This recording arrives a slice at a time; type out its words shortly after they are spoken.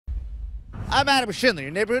I'm Adam Schindler,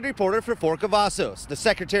 your neighborhood reporter for Fort Cavazos. The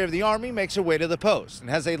Secretary of the Army makes her way to the post and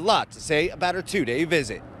has a lot to say about her two-day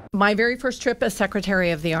visit. My very first trip as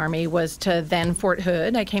Secretary of the Army was to then Fort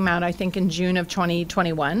Hood. I came out, I think, in June of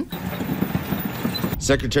 2021.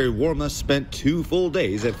 Secretary Wormuth spent 2 full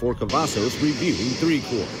days at Fort Cavazos reviewing 3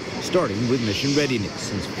 Corps, starting with mission readiness,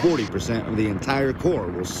 since 40% of the entire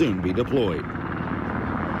Corps will soon be deployed.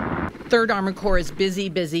 3rd Armored Corps is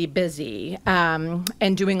busy,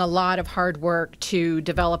 and doing a lot of hard work to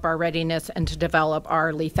develop our readiness and to develop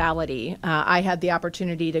our lethality. I had the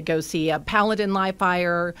opportunity to go see a Paladin live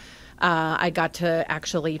fire. I got to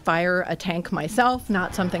actually fire a tank myself,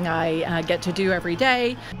 not something I get to do every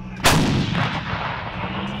day.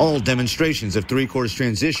 All demonstrations of 3 Corps'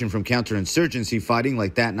 transition from counterinsurgency fighting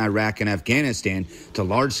like that in Iraq and Afghanistan to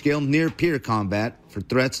large-scale near-peer combat for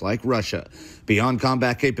threats like Russia. Beyond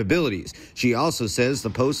combat capabilities, she also says the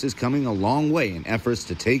post is coming a long way in efforts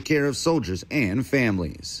to take care of soldiers and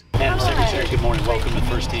families. Madam Secretary, good morning. Welcome to the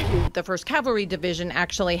First Team. The 1st Cavalry Division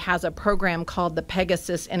actually has a program called the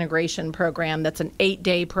Pegasus Integration Program. That's an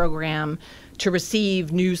 8-day program to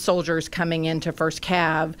receive new soldiers coming into 1st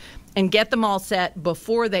Cav and get them all set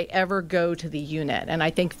before they ever go to the unit. And I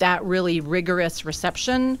think that really rigorous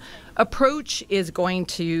reception approach is going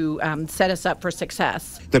to set us up for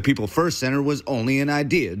success. The People First Center was only an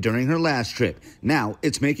idea during her last trip. Now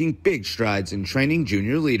it's making big strides in training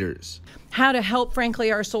junior leaders. How to help, frankly,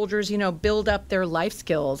 our soldiers, build up their life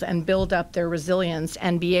skills and build up their resilience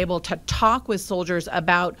and be able to talk with soldiers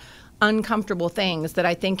about uncomfortable things that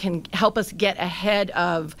I think can help us get ahead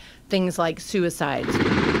of things like suicides.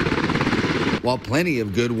 While plenty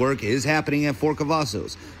of good work is happening at Fort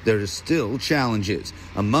Cavazos, there are still challenges,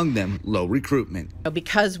 among them low recruitment.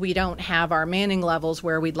 Because we don't have our manning levels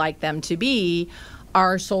where we'd like them to be,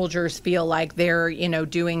 our soldiers feel like they're,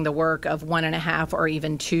 doing the work of 1.5 or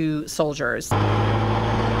even 2 soldiers.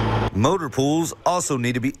 Motor pools also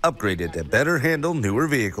need to be upgraded to better handle newer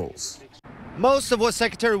vehicles. Most of what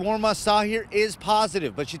Secretary Wormuth saw here is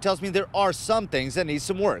positive, but she tells me there are some things that need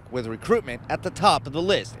some work, with recruitment at the top of the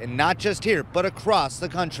list, and not just here, but across the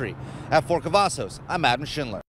country. At Fort Cavazos, I'm Adam Schindler.